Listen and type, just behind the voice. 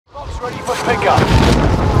Ready for pickup.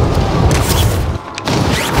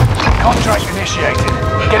 Contract initiated.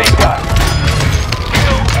 Get it done.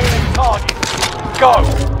 Kill all targets. Go.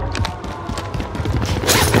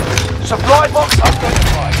 Supply box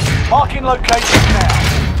identified. Marking location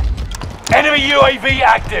now. Enemy UAV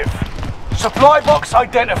active. Supply box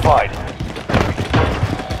identified.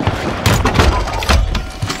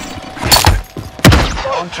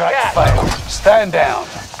 Contract failed. Stand down.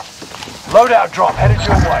 Loadout drop headed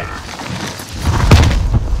your way.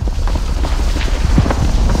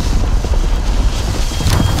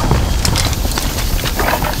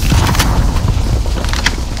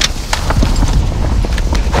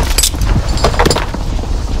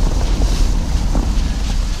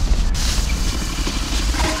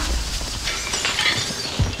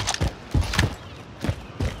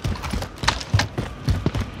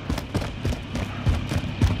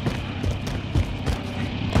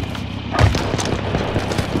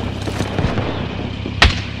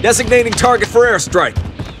 Designating target for airstrike.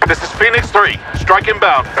 This is Phoenix 3. Strike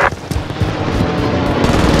inbound.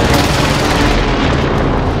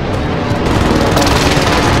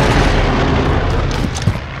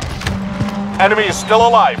 Enemy is still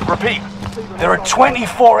alive. Repeat. There are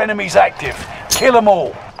 24 enemies active. Kill them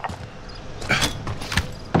all.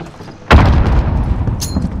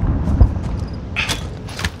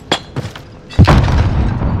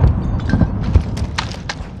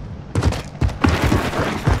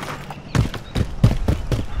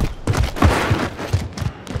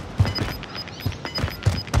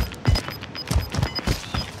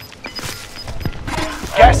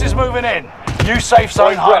 Gas is moving in. New safe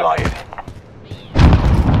zone highlighted.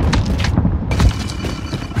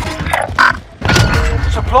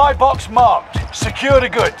 Supply box marked. Secure the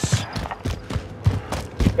goods.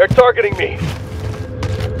 They're targeting me.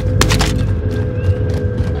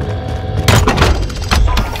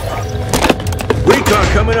 Recon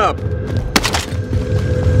coming up.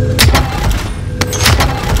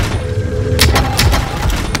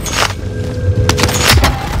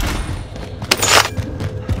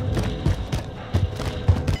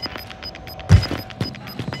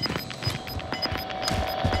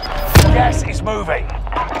 Gas is moving.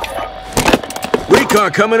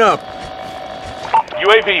 Recon coming up.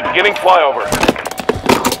 UAV beginning flyover.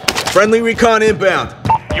 Friendly recon inbound.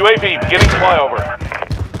 UAV beginning flyover.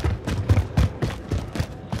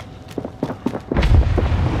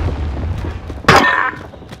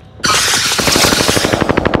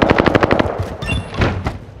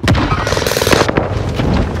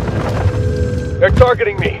 They're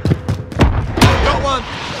targeting me. Got one.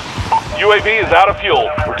 UAV is out of fuel.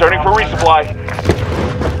 Returning for resupply.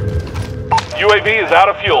 UAV is out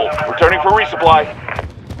of fuel. Returning for resupply.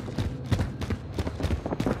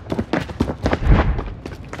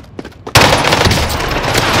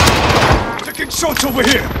 Taking shots over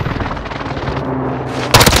here.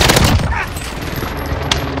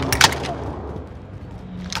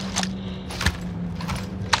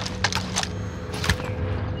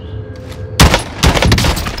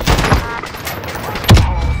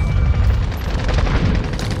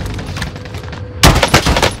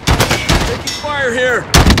 Here.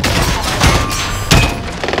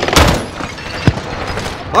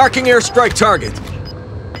 Marking airstrike target.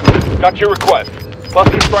 Got your request.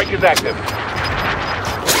 Cluster strike is active.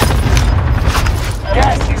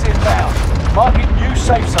 Gas is inbound. Marking new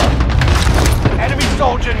safe zone. Enemy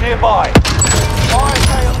soldier nearby. Fire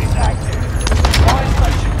sale is active. Fire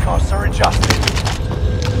station costs are adjusted.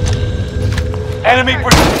 Enemy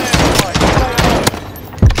precision airstrike.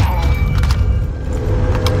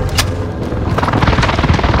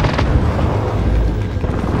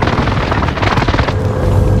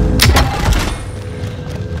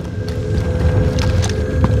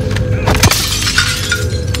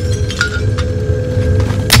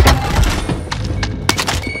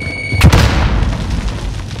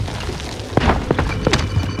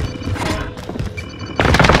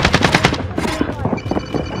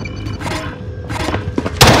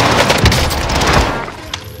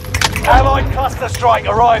 Allied cluster strike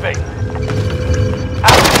arriving.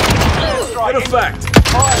 Allied strike In effect.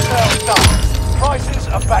 Fire sales done. Prices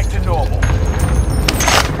are back to normal.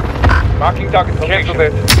 Marking target location. Cancel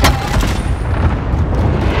this.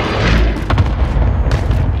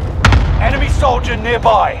 Enemy soldier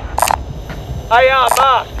nearby. Hey,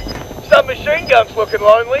 Mark. Submachine gun's looking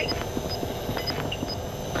lonely.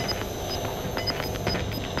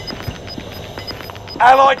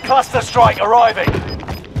 Allied cluster strike arriving.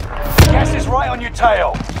 Gas is right on your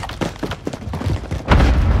tail.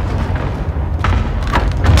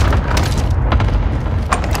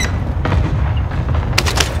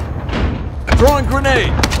 Throwing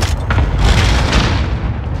grenade.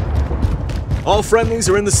 All friendlies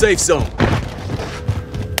are in the safe zone.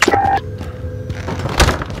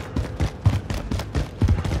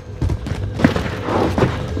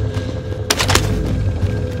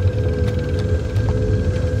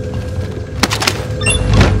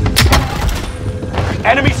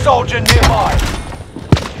 Enemy soldier nearby.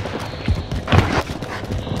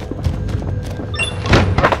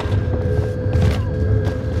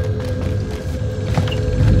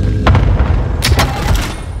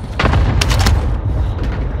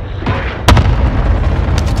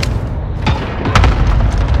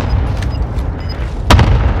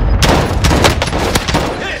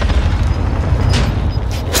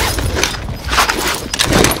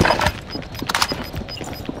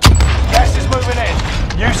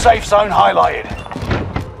 Safe zone highlighted.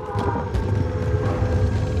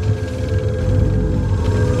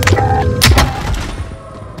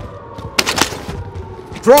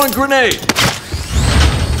 Throwing grenade!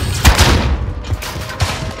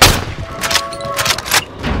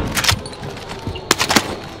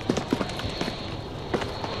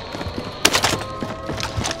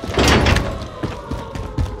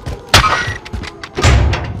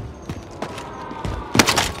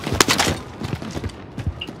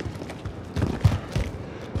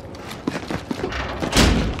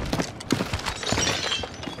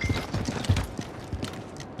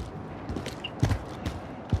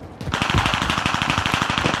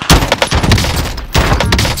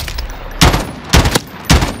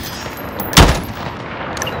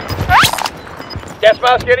 Gas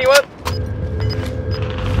mask, anyone?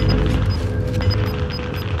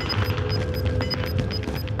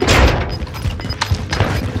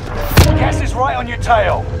 Gas is right on your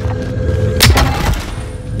tail.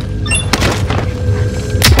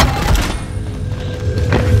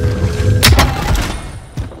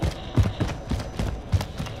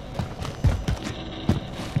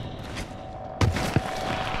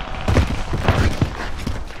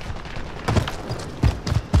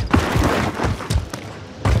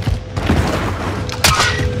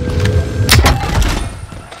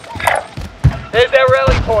 Here's their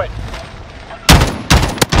rally point.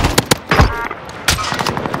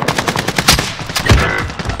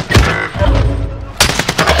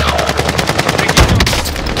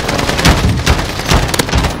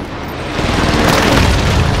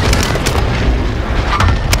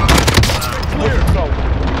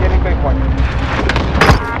 Getting big one.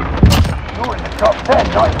 You're in the top 10,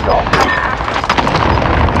 nice job.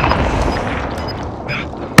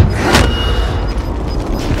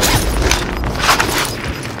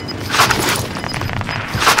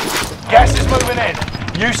 Gas is moving in.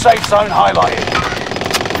 New safe zone highlighted.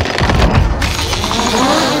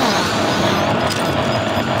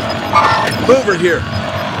 Mover here.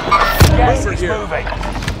 Gas Mover is here. moving.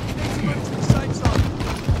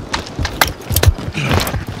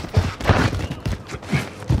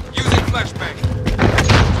 Using flashbang.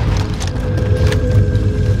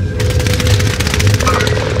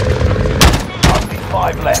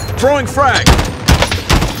 5 left. Throwing frag.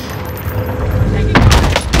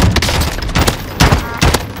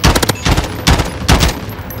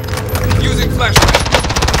 Using flashbang.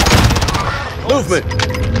 Movement.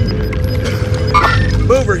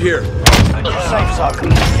 Mover here. Safe zone.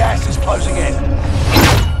 Gas is closing in.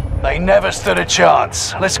 They never stood a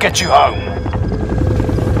chance. Let's get you home.